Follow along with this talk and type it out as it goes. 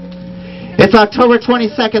It's October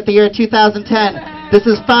 22nd, the year 2010. This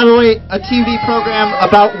is 508, a TV program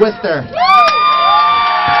about Worcester.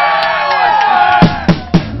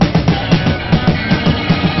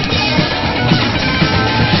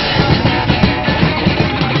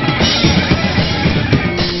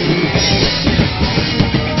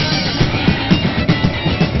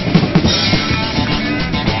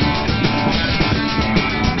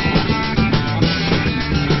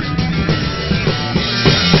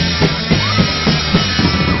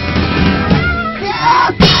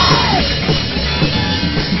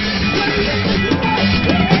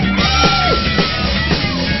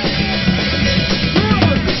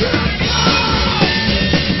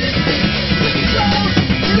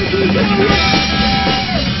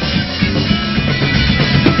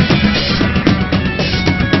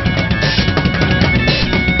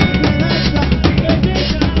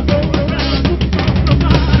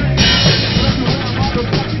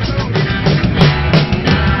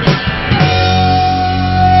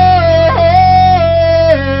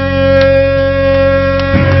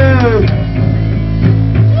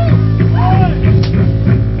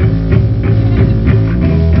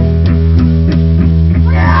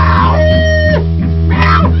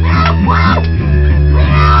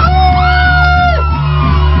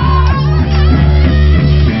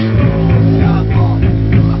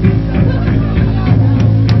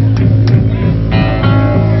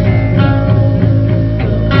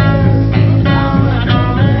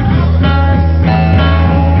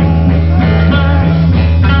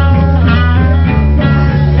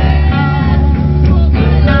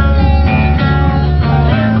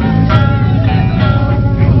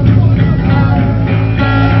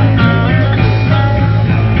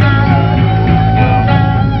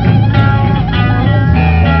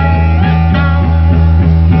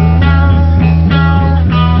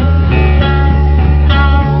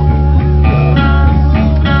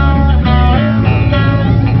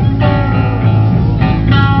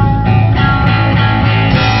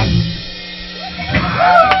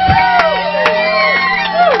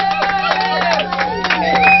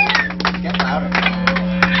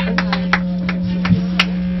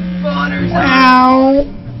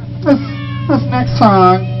 This next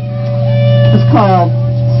song is called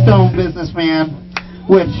Stone Businessman,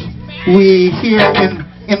 which we hear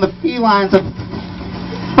in the felines of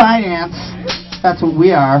finance. That's what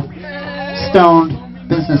we are, stoned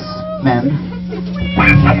businessmen.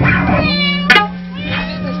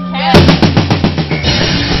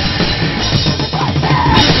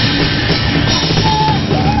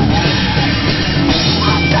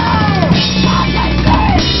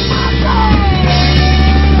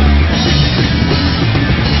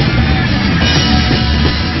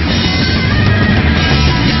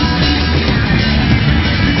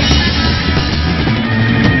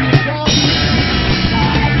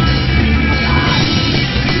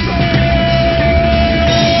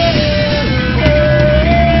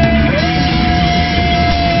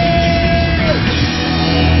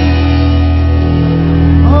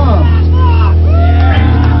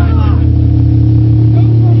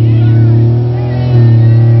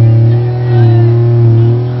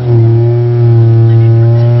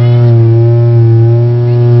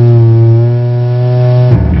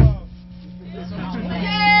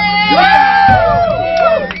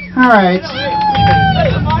 Alright.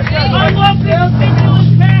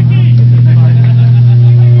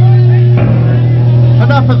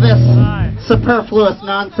 Enough of this superfluous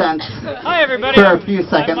nonsense. Hi everybody. For a few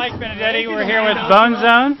seconds. I'm Mike Benedetti. We're here with Bone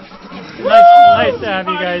Zone. Nice to have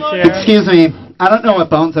you guys here. Excuse me. I don't know what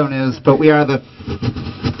Bone Zone is, but we are the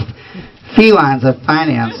felines of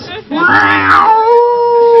finance.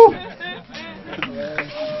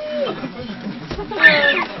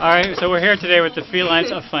 Alright, so we're here today with the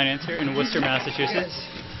Felines of Finance here in Worcester, Massachusetts.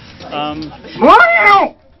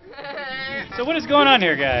 So what is going on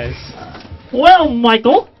here, guys? Well,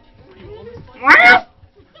 Michael,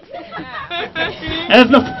 as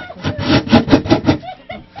the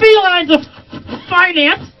felines of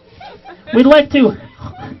finance, we'd like to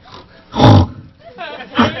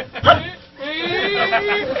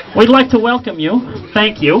welcome you.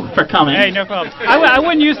 Thank you for coming. Hey, no problem. I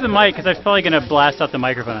wouldn't use the mic because I'm probably going to blast out the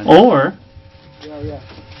microphone. Or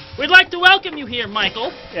we'd like to welcome you here,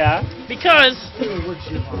 Michael. Yeah? Because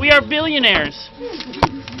we are billionaires.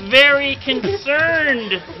 Very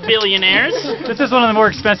concerned billionaires. This is one of the more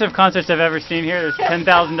expensive concerts I've ever seen here. There's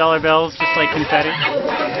 $10,000 bills, just like confetti.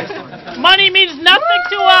 Money means nothing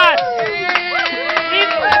to us.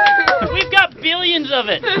 We've got billions of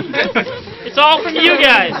it. It's all from you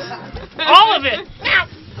guys. All of it.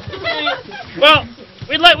 Well,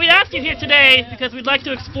 We asked you here today because we'd like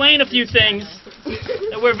to explain a few things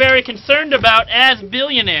that we're very concerned about as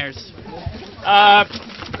billionaires.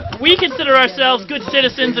 We consider ourselves good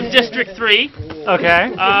citizens of District 3.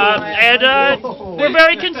 Okay. And we're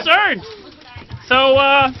very concerned. So,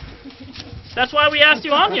 that's why we asked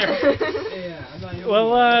you on here.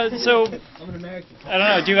 Well, so I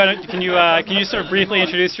don't know. Can you sort of briefly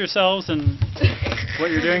introduce yourselves and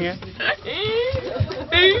what you're doing here?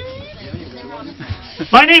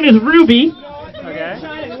 My name is Ruby. Okay.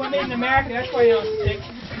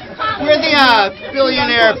 We're the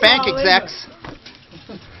billionaire bank execs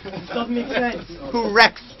who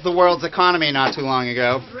wrecked the world's economy not too long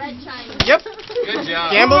ago. Yep. Good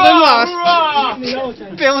job. Gambled and lost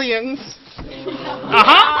billions.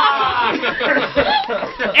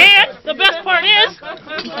 And the best part is,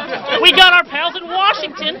 we got our pals in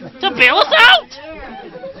Washington to bail us out.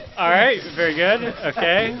 All right. Very good.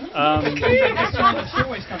 Okay.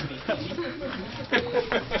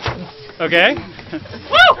 Okay.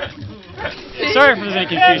 Woo! Sorry if there's any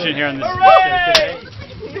confusion here on this show today.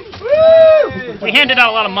 We handed out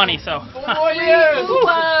a lot of money, so.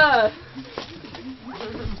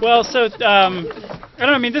 Well, so I don't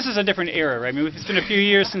know. I mean, this is a different era, right? I mean, it's been a few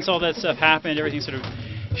years since all that stuff happened. Everything's sort of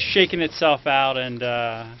shaking itself out, and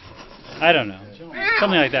I don't know,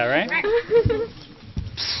 something like that, right?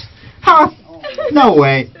 Huh? No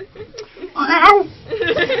way.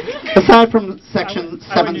 Aside from Section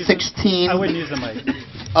I wouldn't use 716 I wouldn't use the mic.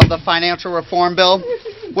 of the financial reform bill,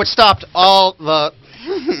 which stopped all the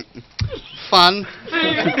fun.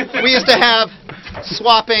 We used to have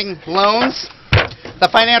swapping loans. The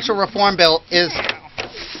financial reform bill is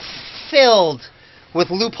filled with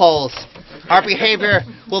loopholes. Our behavior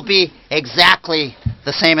will be exactly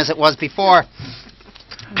the same as it was before.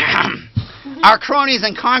 Our cronies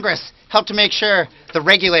in Congress help to make sure the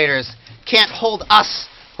regulators can't hold us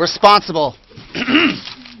responsible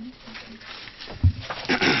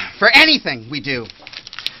for anything we do,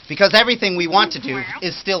 because everything we want to do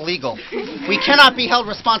is still legal. We cannot be held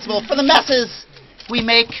responsible for the messes we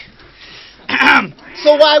make.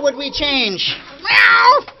 So why would we change?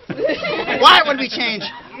 Why would we change?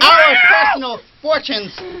 Our personal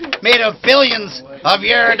fortunes made of billions of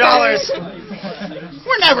your dollars.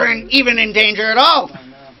 We're never even in danger at all.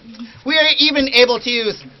 We are even able to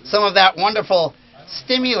use some of that wonderful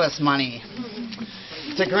stimulus money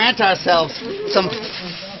to grant ourselves some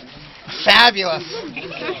fabulous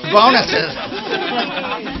bonuses.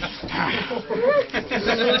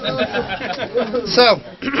 So,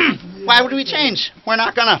 why would we change? We're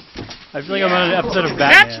not gonna. I feel like I'm on an episode of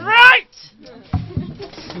Batman. That's right!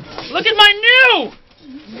 Look at my new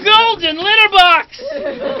golden litter box!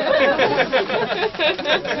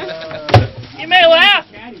 You may laugh,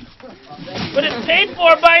 but it's paid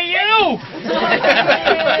for by you!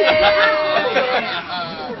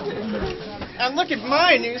 And look at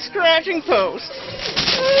my new scratching post.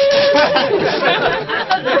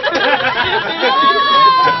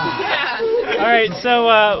 All right, so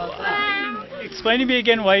explain to me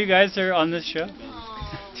again why you guys are on this show.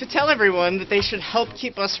 To tell everyone that they should help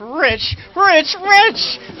keep us rich, rich,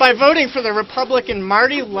 rich by voting for the Republican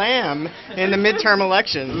Marty Lamb in the midterm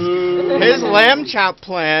elections. His lamb chop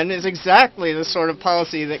plan is exactly the sort of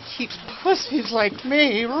policy that keeps pussies like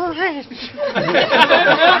me rich.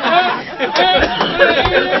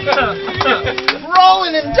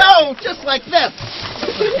 Rolling in dough just like this.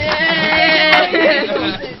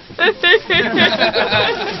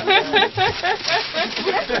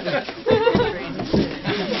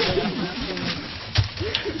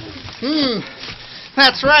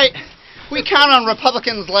 That's right. We count on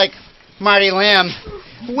Republicans like Marty Lamb,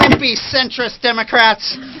 wimpy centrist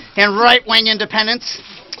Democrats, and right-wing independents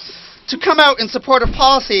to come out in support of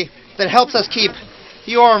policy that helps us keep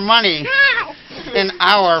your money in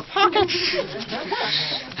our pockets.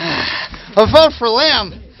 A vote for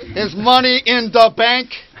Lamb is money in the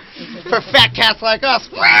bank for fat cats like us.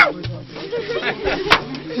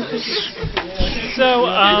 So,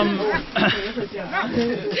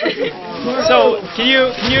 so can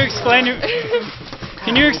you explain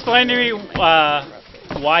to me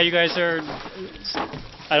why you guys are,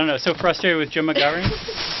 I don't know, so frustrated with Joe McGovern?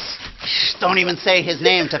 Shh, don't even say his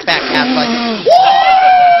name to fat cats like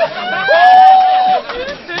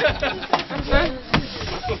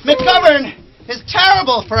McGovern is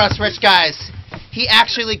terrible for us rich guys. He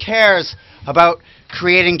actually cares about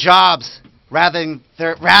creating jobs rather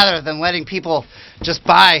than letting people just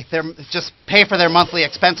pay for their monthly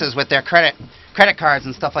expenses with their credit cards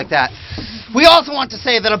and stuff like that. We also want to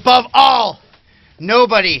say that above all,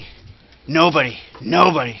 nobody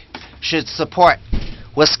should support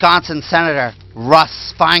Wisconsin Senator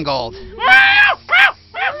Russ Feingold.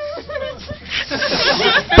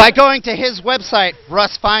 By going to his website,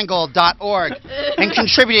 russfeingold.org, and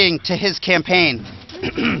contributing to his campaign.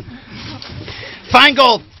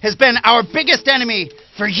 Feingold has been our biggest enemy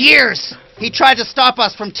for years. He tried to stop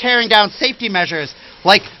us from tearing down safety measures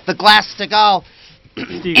like the Glass-Steagall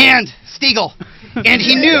and Stiegel. And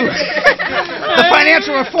he knew the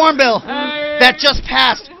financial reform bill that just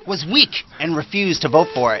passed was weak and refused to vote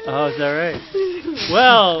for it. Oh, is that right?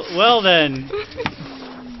 Well then.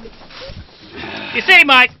 You see,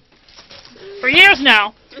 Mike, for years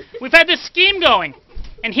now, we've had this scheme going,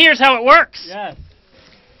 and here's how it works. Yes.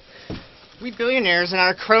 We billionaires and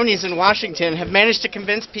our cronies in Washington have managed to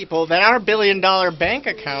convince people that our billion-dollar bank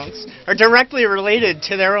accounts are directly related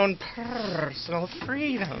to their own personal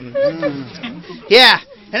freedom. Yeah,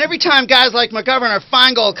 and every time guys like McGovern or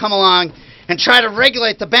Feingold come along and try to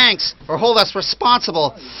regulate the banks or hold us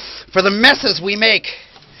responsible for the messes we make,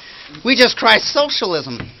 we just cry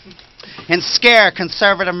socialism and scare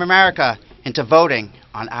conservative America into voting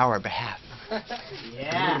on our behalf.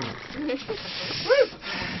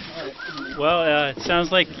 Well, it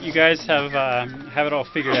sounds like you guys have it all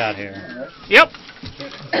figured out here. Yep.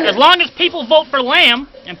 As long as people vote for Lamb,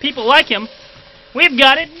 and people like him, we've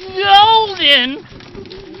got it golden.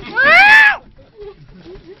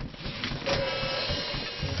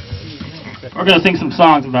 We're going to sing some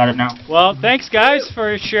songs about it now. Well, thanks, guys,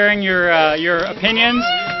 for sharing your opinions.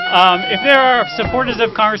 If there are supporters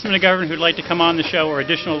of Congressman McGovern who'd like to come on the show or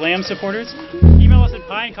additional Lamb supporters, email us at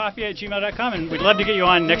pieandcoffee@gmail.com, and we'd love to get you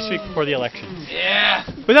on next week before the election. Yeah.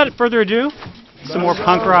 Without further ado, some more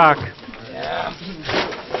punk rock. Yeah.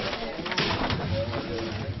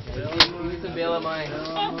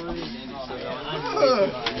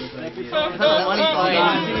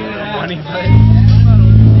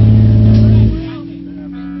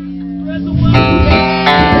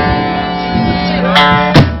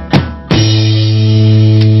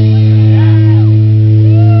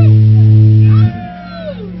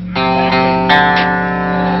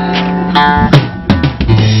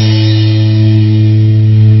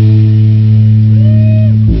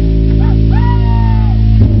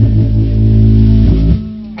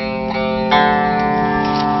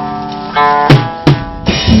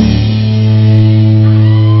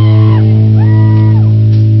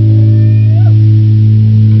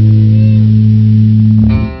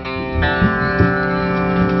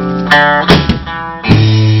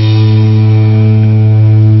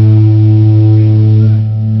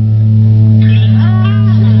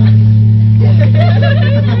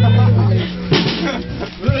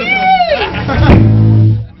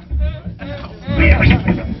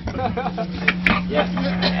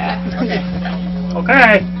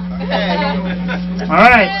 Okay. All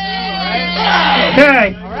right. Okay.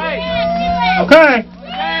 Okay.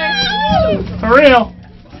 For real.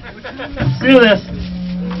 Let's do this.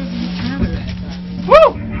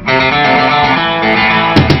 Woo!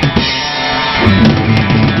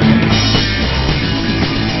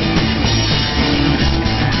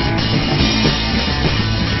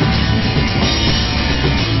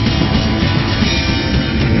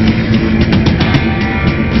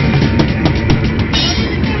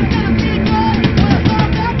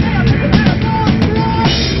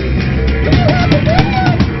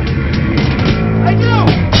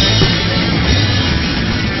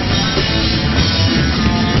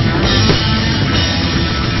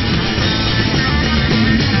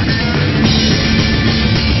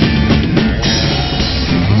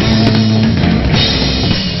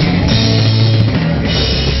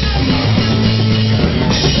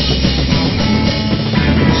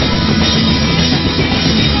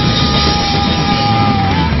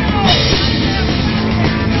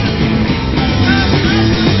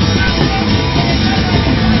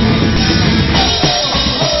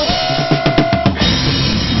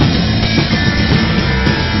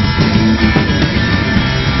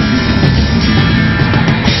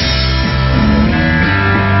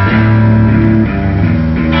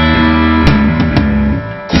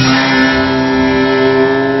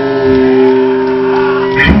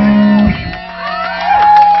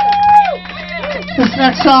 This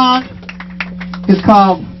next song is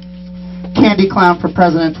called Candy Clown for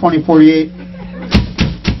President 2048.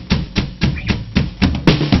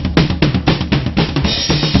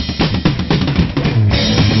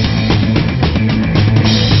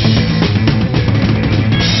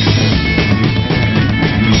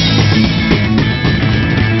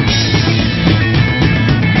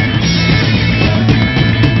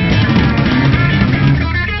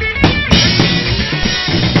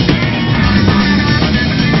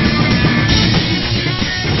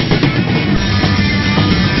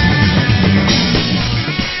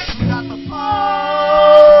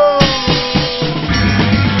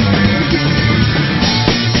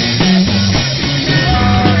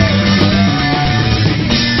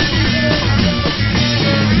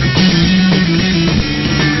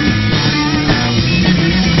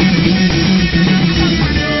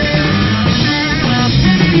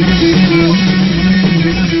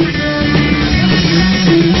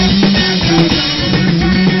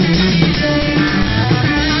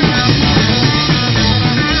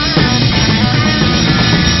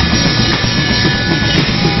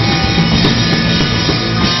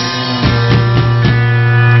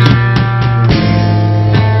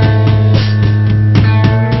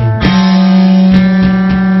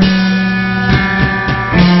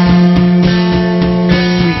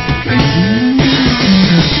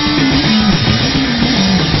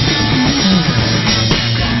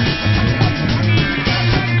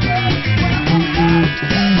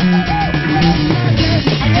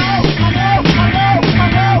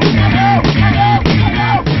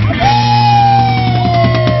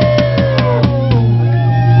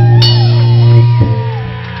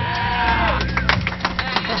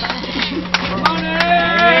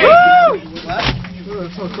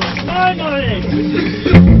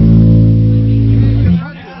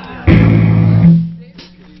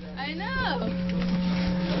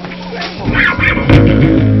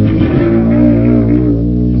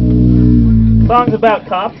 is about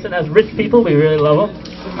cops, and as rich people, we really love them.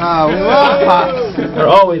 We love cops. They're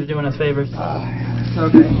always doing us favors. So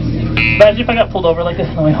great. Imagine if I got pulled over like this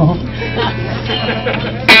on the way home.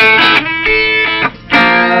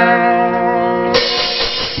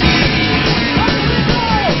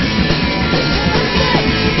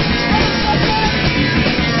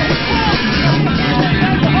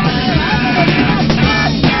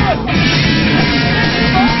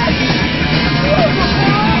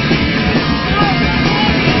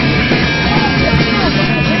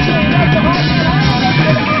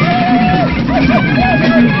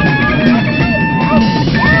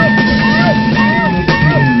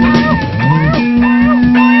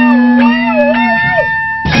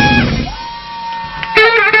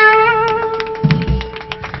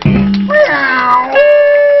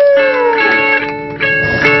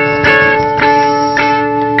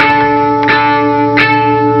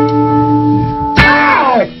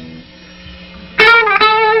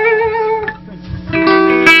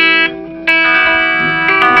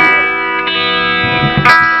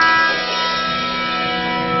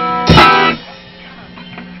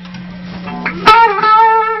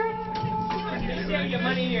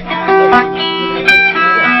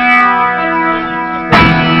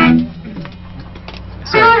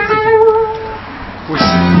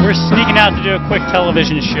 We're sneaking out to do a quick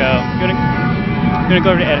television show. You wanna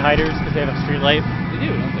go over to Ed Hyder's because they have a street light? They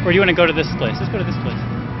do, don't they? Or do you want to go to this place? Let's go to this place.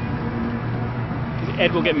 'Cause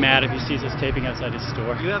Ed will get mad if he sees us taping outside his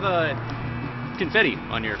store. You have confetti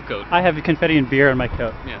on your coat. I have confetti and beer on my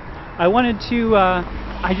coat. Yeah. I wanted to.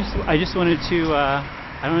 I just wanted to.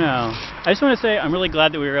 I don't know. I just want to say I'm really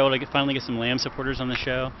glad that we were able to finally get some Lamb supporters on the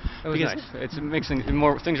show. That was because, nice. It makes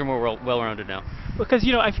things are more well-rounded now. Because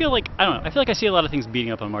I feel like I feel like I see a lot of things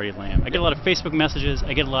beating up on Marty Lamb. I get a lot of Facebook messages.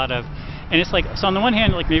 I get a lot of, and it's like, so on the one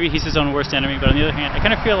hand, like maybe he's his own worst enemy, but on the other hand, I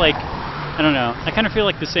kind of feel like, I don't know. I kind of feel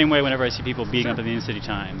like the same way whenever I see people beating up on the In-City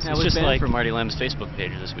Times. I It's was just banned like from Marty Lamb's Facebook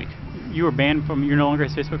page this week. you were banned from. You're no longer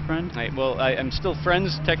his Facebook friend. I'm still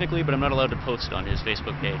friends technically, but I'm not allowed to post on his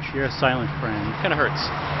Facebook page. You're a silent friend. Kind of hurts.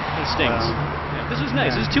 It stings. Well, Yeah, this is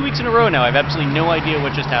nice. yeah. This is 2 weeks in a row now. I've absolutely no idea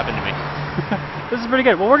what just happened to me. This is pretty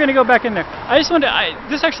good. Well, we're going to go back in there. I just wanted to,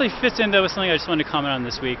 this actually fits in though with something I just wanted to comment on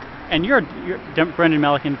this week. And you're Brendan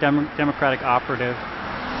Melican, Democratic operative.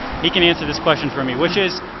 He can answer this question for me, which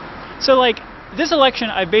is, so like this election,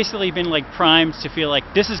 I've basically been like primed to feel like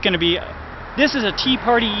this is a Tea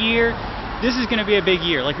Party year. This is going to be a big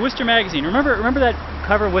year. Like Worcester Magazine. Remember that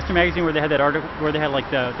cover of Worcester Magazine where they had that article where they had like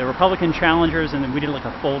the Republican challengers and then we did like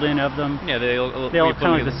a fold-in of them. Yeah, they all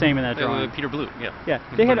kind of look the same in that drawing. Peter Blue. Yeah. Yeah,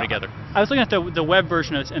 We they put had. it together. I was looking at the web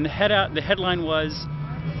version of this, and the headline was,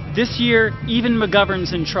 "This year, even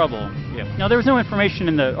McGovern's in trouble." Yeah. Now there was no information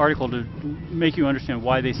in the article to make you understand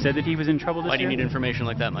why they said that he was in trouble this Why do year. you need information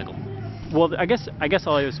like that, Michael? Well, I guess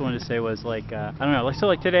all I just wanted to say was like I don't know,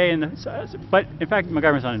 like today, but in fact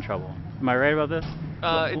McGovern's not in trouble. Am I right about this?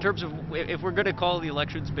 In terms of if we're going to call the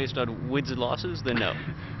elections based on wins and losses, then no.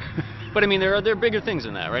 But I mean, there are bigger things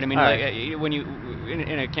than that, right? I mean, All like, right. when you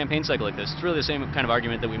in a campaign cycle like this, it's really the same kind of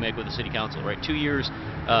argument that we make with the city council, right? 2 years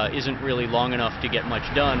isn't really long enough to get much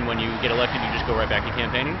done. When you get elected, you just go right back to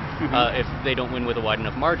campaigning. Mhm. If they don't win with a wide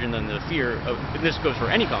enough margin, then the fear of, and this goes for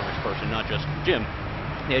any congressperson, not just Jim.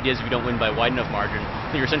 The idea is if you don't win by a wide enough margin,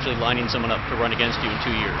 then you're essentially lining someone up to run against you in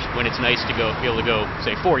 2 years. When it's nice to be able to go,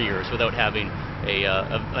 say, 4 years without having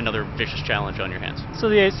another vicious challenge on your hands. So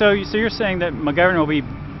you're saying that McGovern will be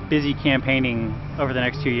busy campaigning over the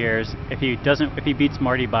next 2 years if he beats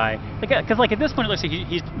Marty by, because like at this point it looks like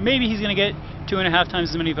he's going to get 2.5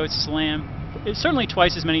 times as many votes as Lamb. It's certainly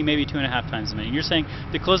twice as many, maybe 2.5 times as many. And you're saying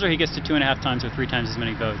the closer he gets to 2.5 times or 3 times as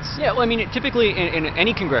many votes. Yeah, well, I mean, typically in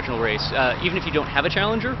any congressional race, even if you don't have a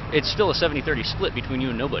challenger, it's still a 70-30 split between you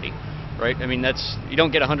and nobody, right? I mean, you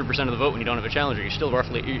don't get 100% of the vote when you don't have a challenger. You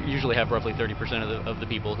usually have roughly 30% of the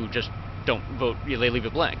people who just don't vote. They leave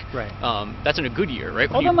it blank. Right. That's in a good year, right?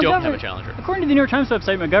 When Although you don't McGovern, have a challenger. According to the New York Times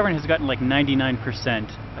website, McGovern has gotten like 99%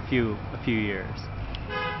 a few years.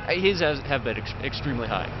 His have been extremely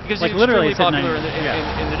high because Like he's literally extremely it's at popular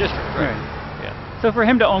 90, in the district, right? Yeah. So for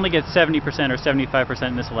him to only get 70% or 75%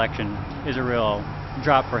 in this election is a real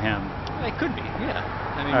drop for him. It could be, yeah.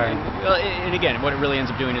 I mean, All right. and again, what it really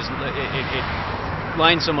ends up doing is it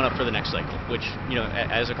lines someone up for the next cycle, which,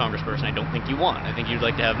 as a congressperson, I don't think you want. I think you'd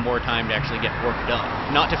like to have more time to actually get work done.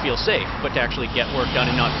 Not to feel safe, but to actually get work done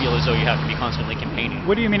and not feel as though you have to be constantly campaigning.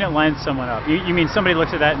 What do you mean it lines someone up? You mean somebody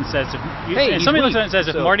looks at that and says, Hey, he's somebody looks at weak, it and says,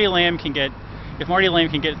 so- if Marty Lamb can get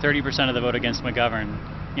 30% of the vote against McGovern,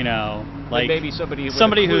 like maybe somebody with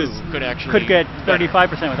somebody a clue who's could actually get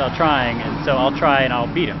 35% without trying, and so I'll try and I'll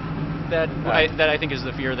beat him. that I think is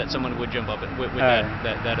the fear that someone would jump up with that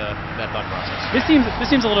thought process. This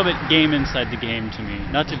seems a little bit game inside the game to me.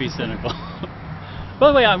 Not to be cynical. By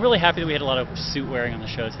the way, I'm really happy that we had a lot of suit wearing on the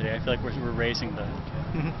show today. I feel like we're raising the.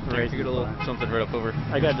 We're raising get a little something right up over.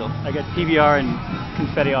 I got PBR and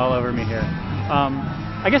confetti all over me here.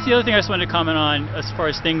 I guess the other thing I just wanted to comment on, as far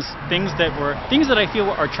as things that I feel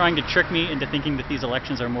are trying to trick me into thinking that these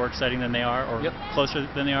elections are more exciting than they are, or closer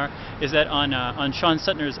than they are, is that on Sean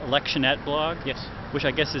Sutner's Electionette blog, which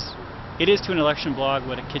I guess it is to an election blog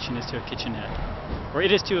what a kitchen is to a kitchenette, or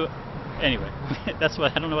it is to. Anyway, that's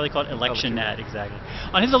what I don't know why they call it Electionette exactly.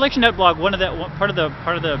 On his Electionette blog, part of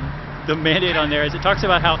the mandate on there is it talks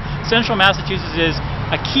about how Central Massachusetts is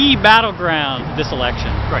a key battleground this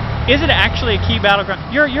election. Right. Is it actually a key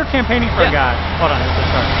battleground? You're campaigning for a guy. Hold on, let's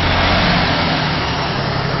start.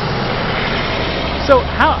 So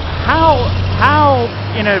how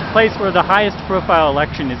in a place where the highest profile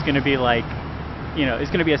election is going to be like,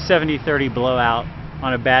 it's going to be a 70-30 blowout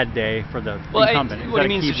on a bad day for the incumbent? What it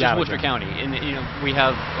means is just Worcester County, and we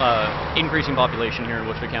have increasing population here in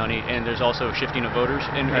Worcester County, and there's also shifting of voters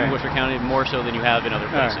in Worcester County more so than you have in other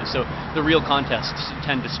places. So the real contests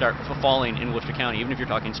tend to start falling in Worcester County, even if you're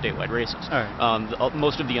talking statewide races.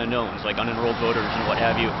 Most of the unknowns, like unenrolled voters and what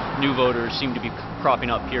have you, new voters seem to be cropping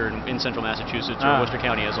up here in central Massachusetts or Worcester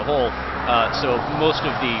County as a whole. So most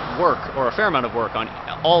of the work, or a fair amount of work on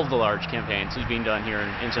all of the large campaigns, is being done here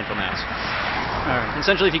in Central Mass.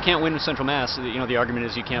 Essentially, if you can't win Central Mass, the argument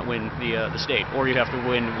is you can't win the state, or you have to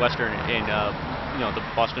win Western and the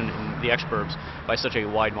Boston and the exurbs by such a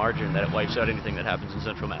wide margin that it wipes out anything that happens in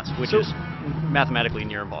Central Mass, which is mathematically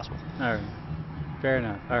near impossible. All right. Fair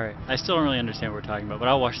enough. All right. I still don't really understand what we're talking about, but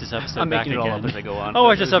I'll watch this episode I'm back making again. it all up as I go on. I'll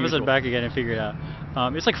watch this episode back again and figure it out.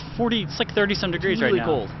 It's like 30-some degrees really right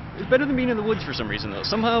now. Cold. It's better than being in the woods for some reason, though.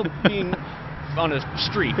 Somehow being on a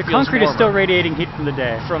street. The concrete is still radiating heat from the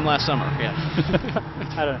day. From last summer, yeah.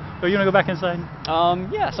 I don't know. Oh, you want to go back inside?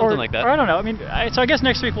 Yeah, something like that. Or I don't know. I mean, so I guess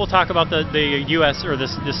next week we'll talk about the U.S. or the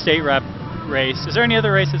state rep race. Is there any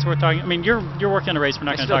other race that's worth talking? I mean, you're working on a race. We're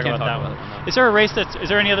not going to talk about that one. Is there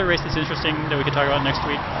any other race that's interesting that we could talk about next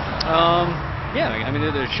week? Yeah, I mean,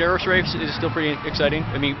 the sheriff's race is still pretty exciting.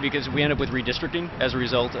 I mean, because we end up with redistricting as a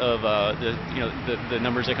result of the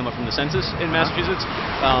numbers that come up from the census in Massachusetts.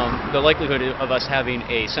 The likelihood of us having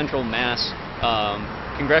a central Mass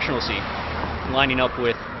congressional seat lining up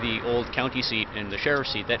with the old county seat and the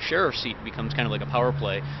sheriff's seat, that sheriff's seat becomes kind of like a power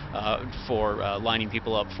play for lining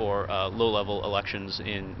people up for low-level elections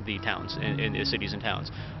in the towns, in the cities and towns.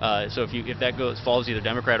 So if that falls either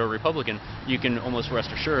Democrat or Republican, you can almost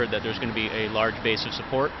rest assured that there's going to be a large base of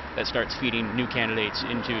support that starts feeding new candidates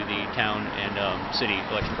into the town and city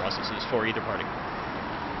election processes for either party.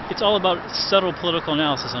 It's all about subtle political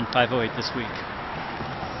analysis on 508 this week.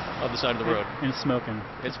 Other side of the road. And it's smoking.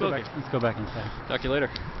 It's smoking. Let's go back inside. Talk to you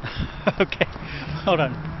later. Okay. Hold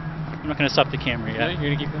on. I'm not going to stop the camera yet. No,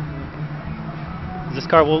 you're going to keep going?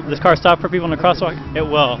 Will this car stop for people in the crosswalk? It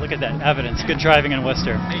will. Look at that evidence. Good driving in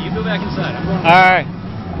Worcester. Hey, you go back inside. I'm going. All right.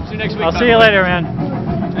 See you next week. I'll see you later, man.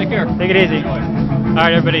 Take care. Take it easy. All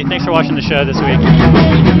right, everybody. Thanks for watching the show this week.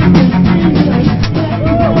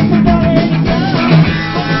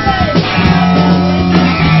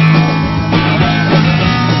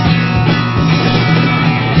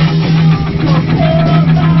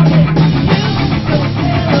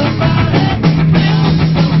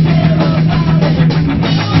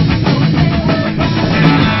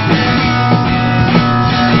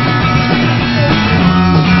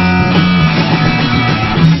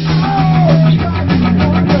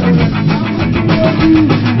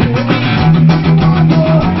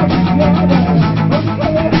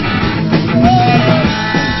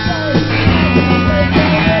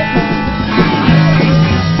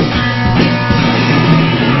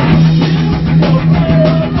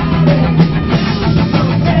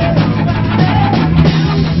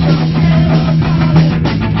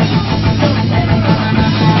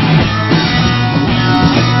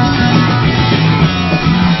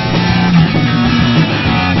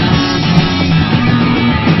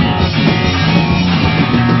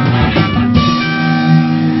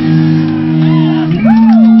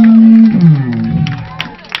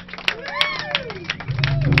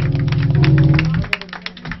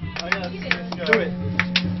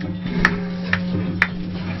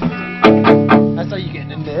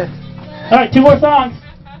 All right, 2 more songs.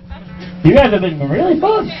 You guys have been really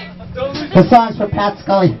fun. The song's for Pat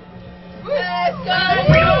Scully. Yeah,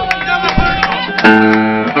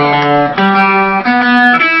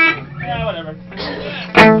 whatever.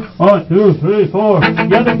 1, 2, 3, 4.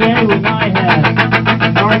 The other day was my head.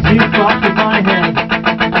 R2 flopped in my head.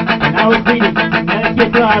 And now you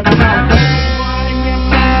drive my mouth.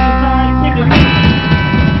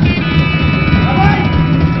 Alright,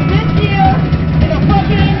 this year, in a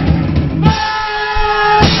fucking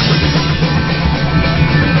mouth!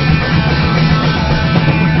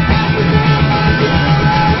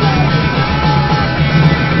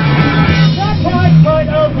 Not quite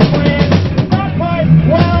over plan, not quite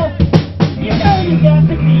well. You know you got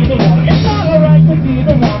to be the one. It's not alright to be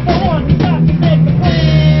the one. The one who's got to make the plan.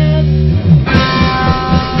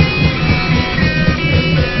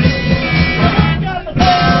 But I got the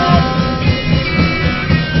plan.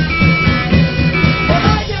 But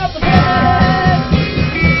I got the plan.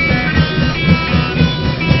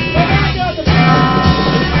 But I got the plan.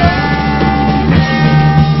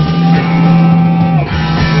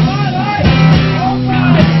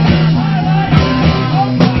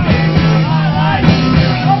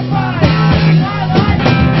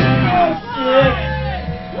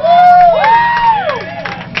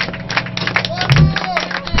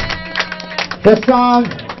 This song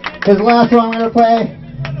is the last one I'm going to play.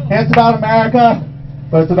 And it's about America,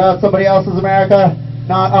 but it's about somebody else's America,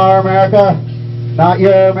 not our America, not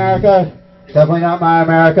your America, definitely not my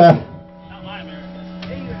America.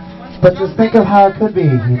 But just think of how it could be,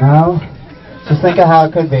 you know? Just think of how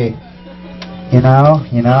it could be. You know?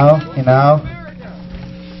 I'm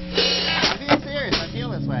being serious. I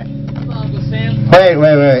feel this way.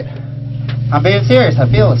 Wait. I'm being serious. I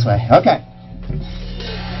feel this way. Okay.